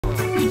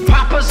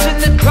Papa's in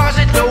the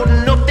closet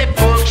loading up that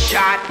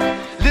bookshot.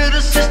 Little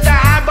sister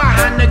hide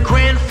behind the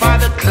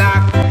grandfather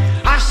clock.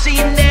 I've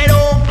seen that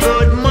old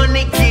blood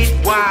money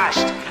get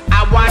washed.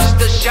 I watched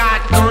the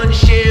shotgun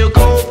shell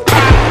go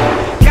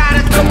pop. Got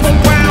a couple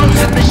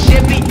rounds in the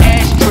Chevy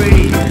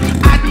ashtray.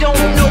 I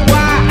don't know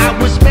why I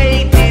was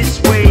made this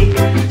way.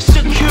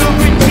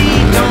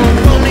 Security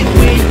don't want it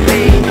with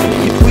me.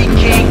 If we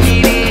can't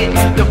get in,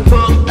 the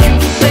fuck you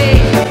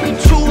say?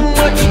 Too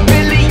much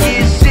Billy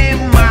is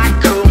in my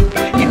cup,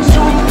 and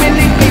too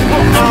many people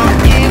are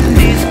in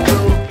this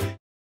club.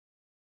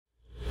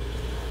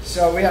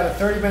 So we had a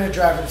 30-minute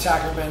drive from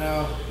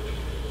Sacramento,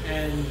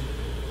 and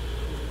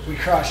we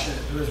crushed it.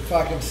 It was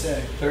fucking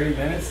sick. 30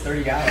 minutes,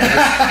 30 hours.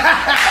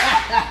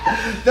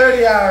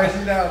 30 hours,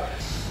 you know.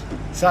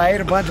 So I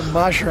ate a bunch of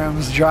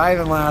mushrooms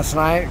driving last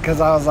night because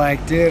I was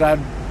like, dude, I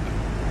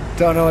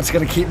don't know what's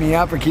going to keep me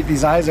up or keep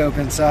these eyes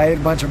open. So I ate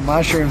a bunch of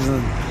mushrooms,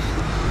 and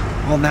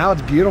well, now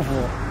it's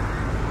beautiful.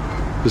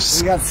 We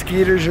got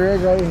Skeeter's rig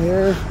right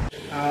here.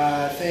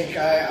 I think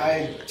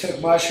I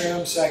took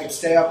mushrooms so I could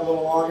stay up a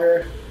little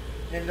longer.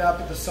 Ended up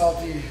at the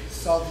salty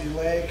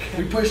lake.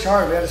 We pushed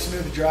hard. We had a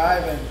smooth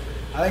drive, and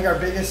I think our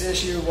biggest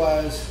issue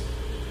was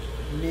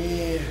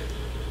me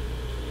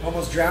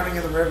almost drowning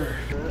in the river.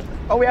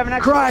 Oh, we have an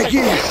extra.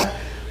 Crikey!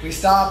 We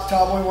stopped.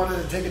 Tallboy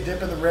wanted to take a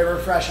dip in the river,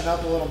 freshen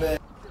up a little bit.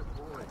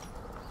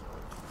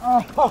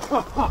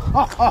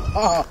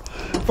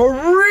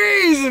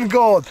 Freezing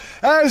cold.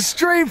 That is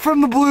straight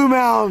from the Blue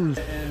Mountains.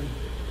 And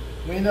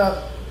we ended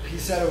up, he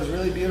said it was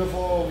really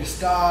beautiful. We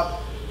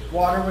stopped.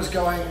 Water was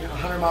going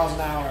 100 miles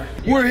an hour.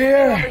 We're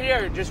here. Over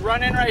here. Just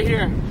run in right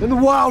here. In the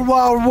wild,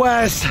 wild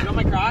west. You got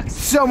my Crocs?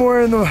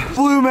 Somewhere in the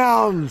Blue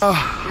Mountains.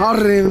 I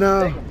don't even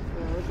know.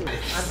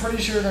 I'm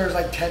pretty sure there's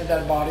like 10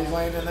 dead bodies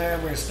laying in there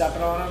and we were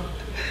stepping on them.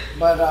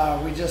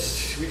 But we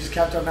just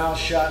kept our mouths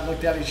shut and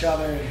looked at each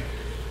other. And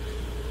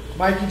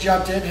Mikey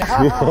jumped in, hit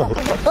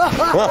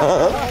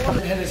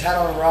his head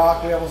on a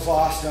rock. We almost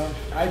lost him.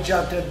 I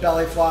jumped in,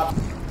 belly flopped.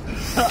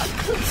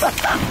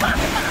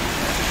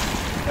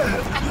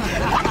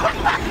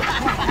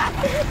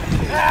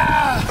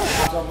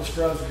 Almost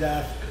froze to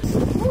death.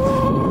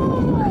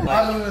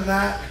 Other than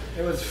that,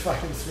 it was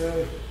fucking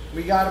smooth.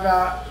 We got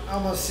about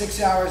almost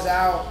 6 hours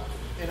out,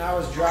 and I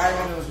was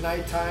driving. It was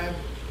nighttime.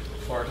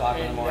 4 o'clock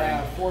in the morning.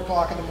 Yeah, 4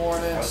 o'clock in the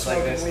morning.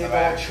 Smoking weed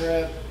all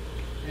trip,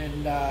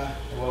 and I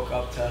woke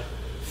up to.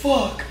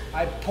 Fuck!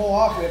 I pull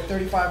off. We have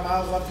 35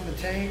 miles left in the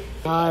tank.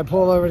 I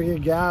pulled over to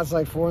get gas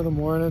like 4 in the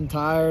morning,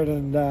 tired,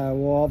 and well,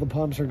 all the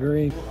pumps are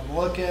green. I'm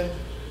looking.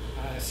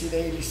 I see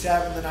the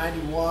 87, the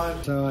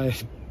 91. So I,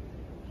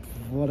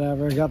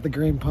 whatever, got the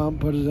green pump,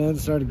 put it in,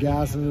 started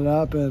gassing it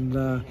up, and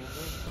I'm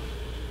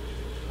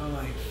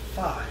like,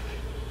 fuck.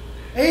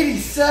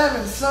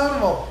 87,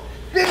 son of a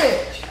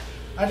bitch!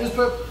 I just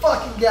put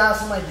fucking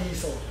gas in my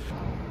diesel.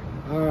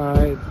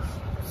 Alright,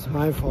 it's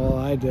my fault,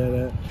 I did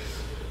it.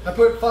 I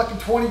put fucking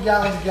 20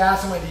 gallons of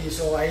gas in my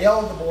diesel. I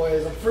yelled at the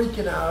boys. I'm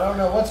freaking out. I don't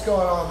know what's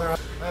going on there.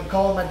 I'm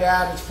calling my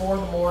dad. It's 4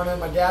 in the morning.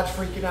 My dad's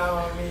freaking out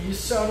on me. You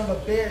son of a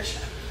bitch.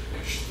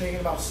 Thinking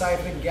about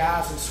siphoning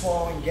gas and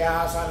swallowing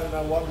gas. I don't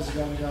know what was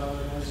going on.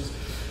 I was just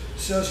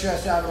so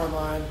stressed out of my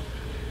mind.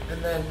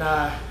 And then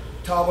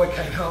Tallboy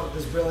came out with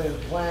this brilliant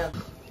plan.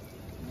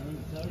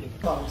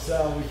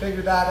 So we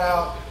figured that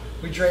out.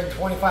 We drank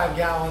 25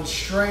 gallons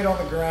straight on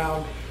the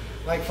ground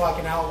like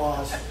fucking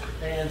outlaws.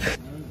 And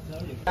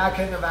I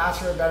couldn't have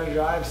asked for a better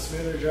drive,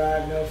 smoother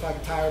drive, no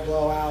fucking tire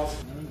blowouts.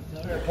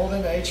 I pulled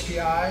into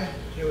HPI.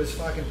 It was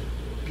fucking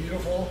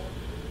beautiful.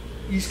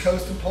 East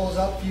Coastin' pulls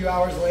up a few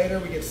hours later.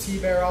 We get Sea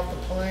Bear off the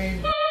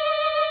plane.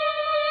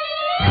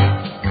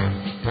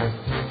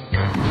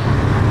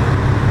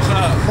 What's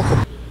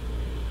up?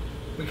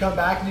 We come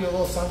back and do a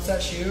little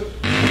sunset shoot.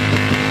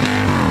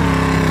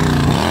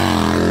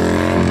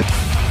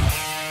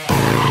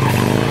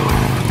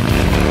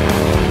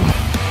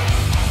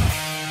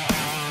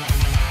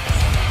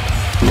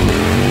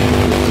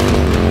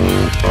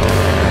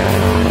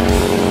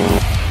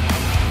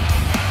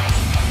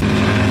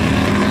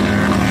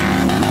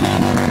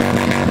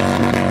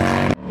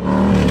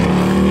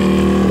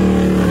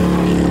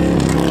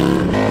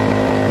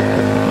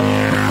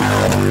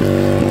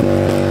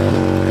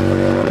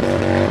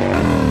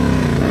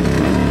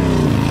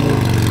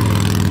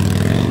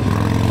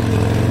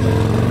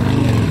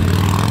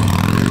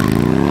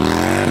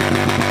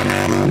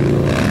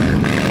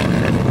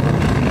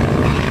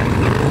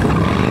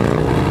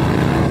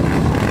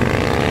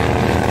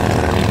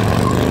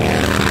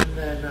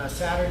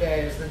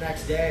 Saturday is the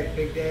next day,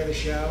 big day of the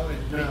show.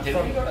 And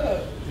Didn't we go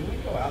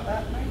out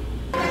that night?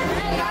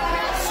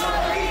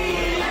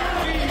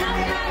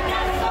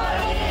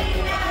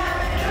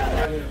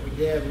 We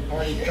did. We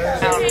partied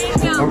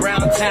Thursday.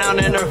 Around town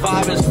and her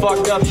vibe is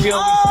fucked up. She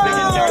only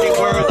speaking dirty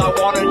words. I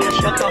want her to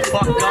shut the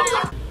fuck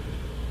up.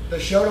 The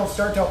show don't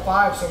start till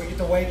 5, so we get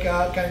to wake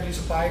up, kind of do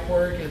some bike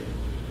work, and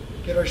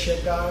get our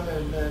shit done.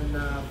 And then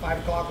 5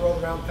 o'clock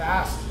rolled around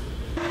fast.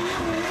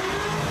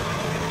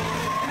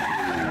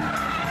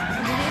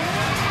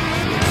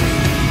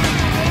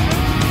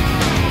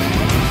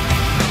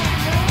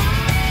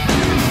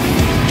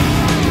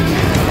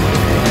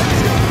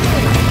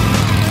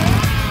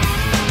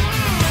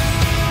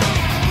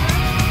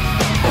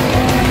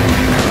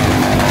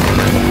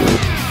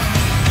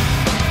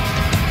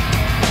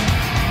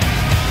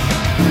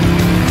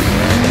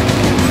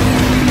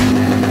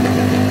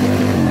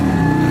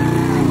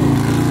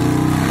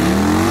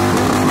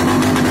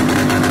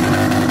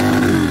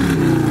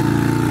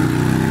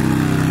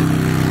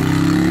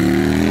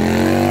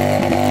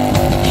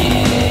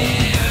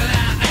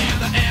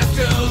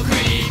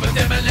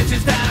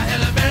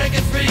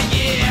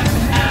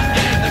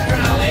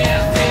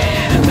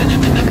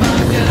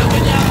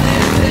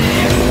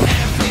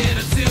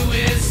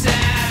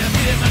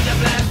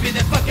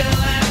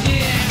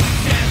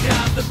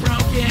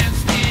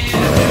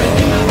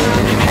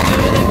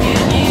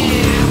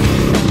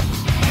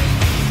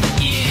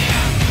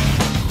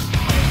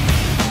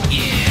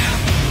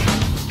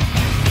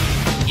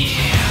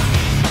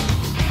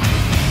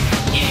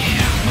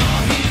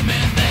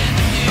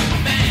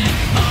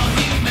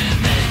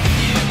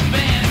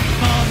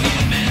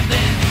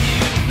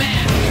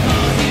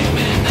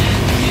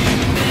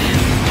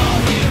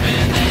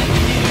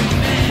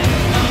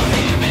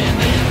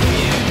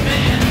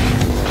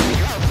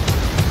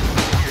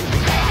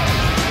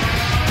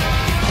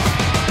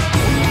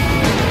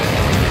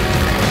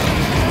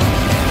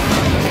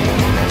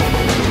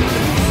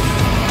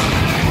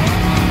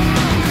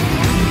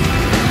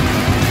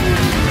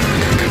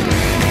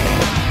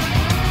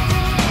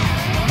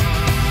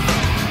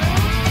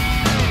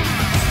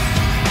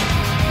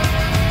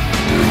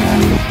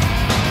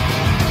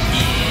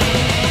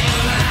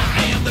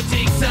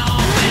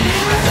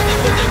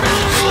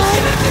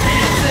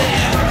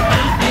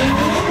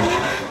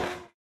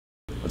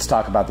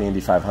 talk about the Indy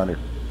 500.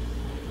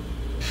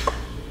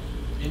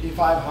 Indy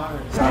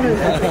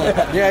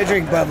 500. Yeah, I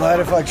drink Bud Light.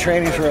 I feel like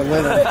training for a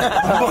living.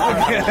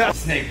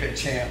 Snake pit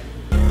champ.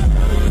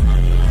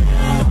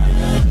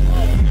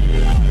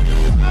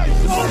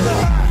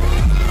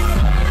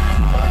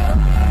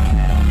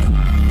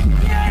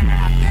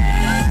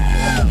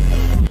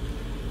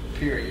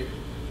 Period.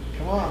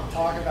 Come on,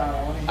 talk about it.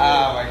 I want to hear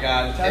Oh my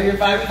god. Tell your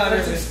 500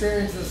 first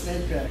experience of the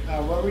snake pit.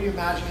 What were you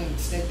imagining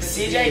snake pit?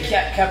 CJ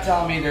kept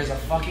telling me there's a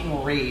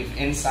fucking rave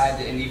inside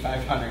the Indy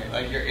 500.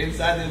 Like, you're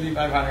inside the Indy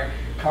 500,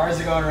 cars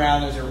are going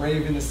around, there's a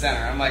rave in the center.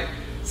 I'm like,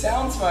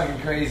 sounds fucking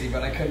crazy,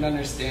 but I couldn't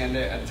understand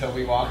it until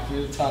we walked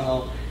through the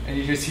tunnel and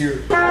you just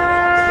hear.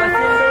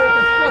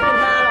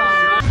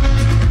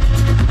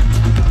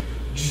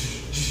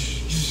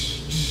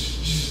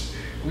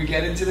 We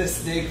get into the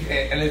snake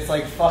pit and it's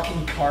like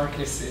fucking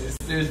carcasses.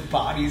 There's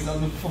bodies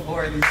on the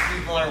floor. These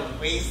people are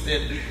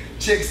wasted.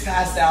 Chicks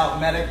passed out,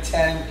 medic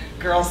tent,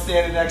 girls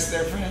standing next to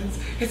their friends.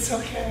 It's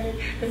okay,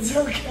 it's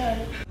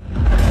okay.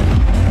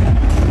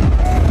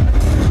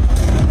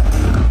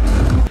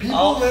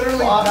 People literally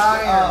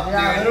dying.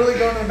 Yeah, dude. literally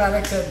going to the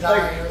medic tent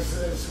dying. Like, it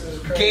was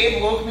crazy.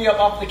 Gabe woke me up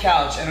off the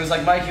couch and was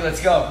like, Mikey,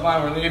 let's go. Come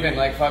on, we're leaving.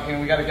 Like,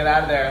 fucking, we gotta get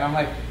out of there. And I'm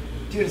like,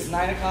 dude, it's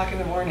 9 o'clock in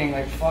the morning.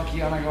 Like, fuck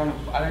you, I'm not going.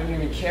 I didn't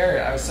even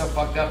care. I was so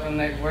fucked up. And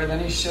like, where then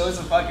he shows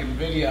a fucking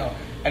video,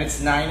 and it's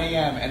 9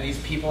 a.m. and these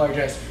people are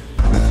just.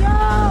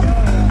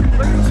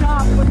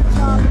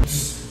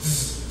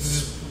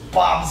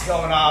 Bombs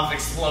going off,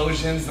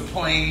 explosions, the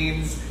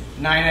planes.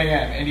 9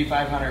 a.m. Indy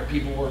 500.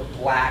 People were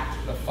blacked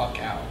the fuck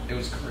out. It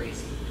was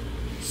crazy.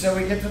 So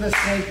we get to the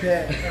snake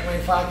pit and we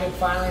fucking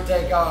finally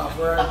take off.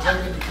 We're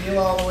drinking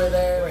tequila all the way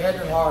there. We're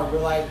hitting hard. We're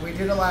like, we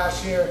did it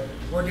last year.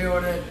 We're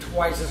doing it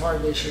twice as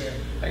hard this year.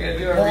 I gotta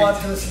do a Pull up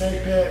to the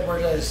snake pit. We're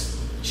just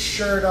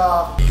shirt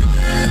off.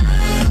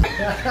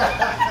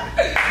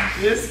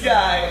 This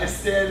guy is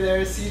standing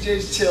there.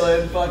 CJ's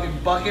chilling, fucking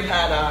bucket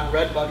hat on,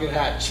 red bucket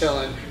hat,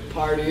 chilling,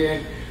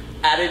 partying.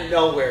 Out of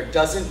nowhere,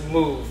 doesn't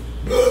move.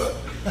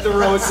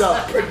 Throws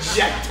a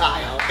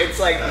projectile. It's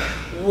like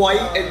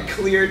white and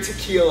clear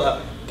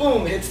tequila.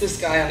 Boom, hits this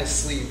guy on his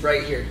sleeve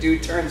right here.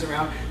 Dude turns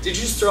around. Did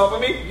you just throw up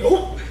on me?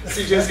 Nope.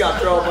 So he just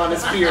got thrown up on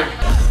his beard.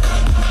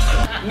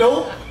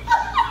 Nope.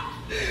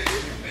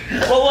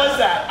 What was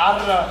that? I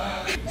don't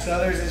know. So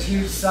there's this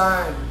huge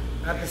sign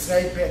at the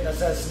snake pit that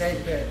says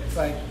snake pit. It's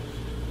like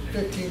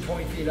 15,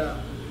 20 feet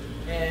up.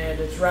 And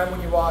it's right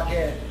when you walk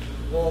in.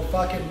 Well,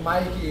 fucking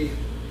Mikey,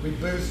 we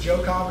boost,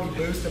 Joe Comedy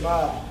boost him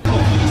up.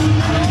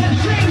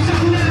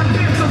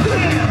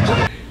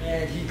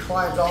 And he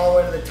climbs all the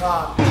way to the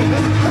top.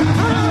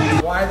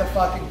 Why the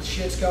fucking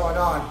shit's going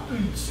on?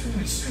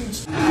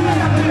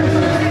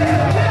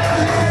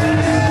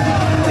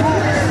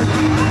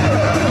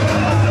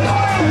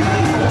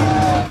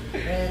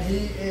 And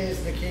he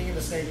is the king of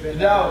the snake pit.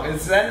 No,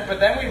 but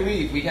then we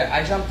leave.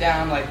 I jump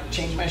down, like,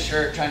 change my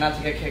shirt, try not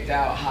to get kicked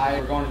out, hide.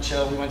 We're going to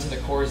chill. We went to the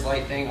Coors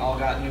Light thing, all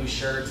got new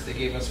shirts. They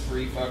gave us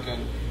free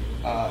fucking,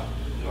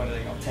 what are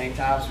they called? Tank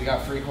tops. We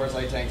got free Coors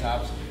Light tank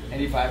tops,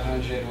 Indy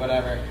 500,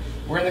 whatever.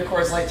 We're in the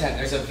Coors Light tent.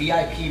 There's a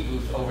VIP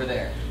booth over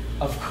there.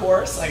 Of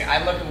course, like,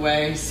 I look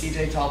away,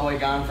 CJ Tallboy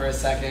gone for a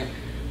second.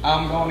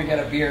 I'm going to get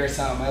a beer or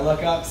something. I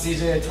look up,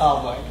 CJ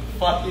Tallboy,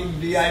 fucking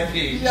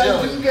VIP,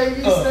 chilling.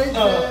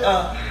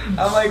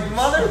 I'm like,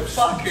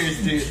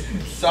 motherfuckers, dude.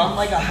 So I'm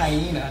like a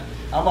hyena.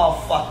 I'm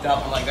all fucked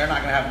up. I'm like, they're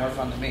not gonna have more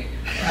fun than me.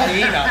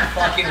 Hyena,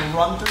 fucking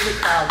run through the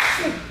crowd,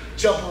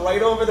 jump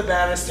right over the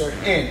banister,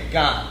 in,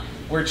 gone.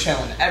 We're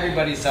chilling.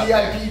 Everybody's up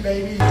there. VIP,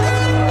 baby. And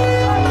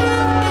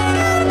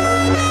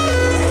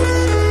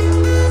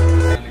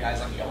the guy's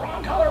like, "You're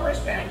wrong color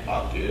wristband."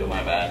 Fuck you,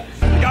 my bad.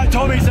 The guy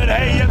told me, he said,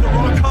 hey, you have the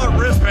wrong color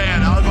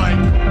wristband. I was like,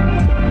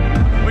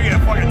 we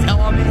gonna fucking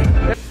tell on me?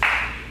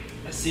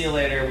 See you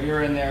later. We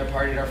were in there,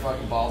 partied our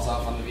fucking balls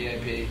off on the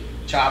VIP.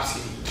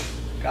 Chopsky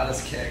got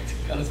us kicked,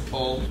 got us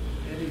pulled.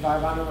 Indy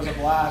 500 was a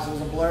blast. It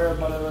was a blur,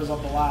 but it was a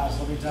blast,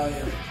 let me tell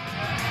you.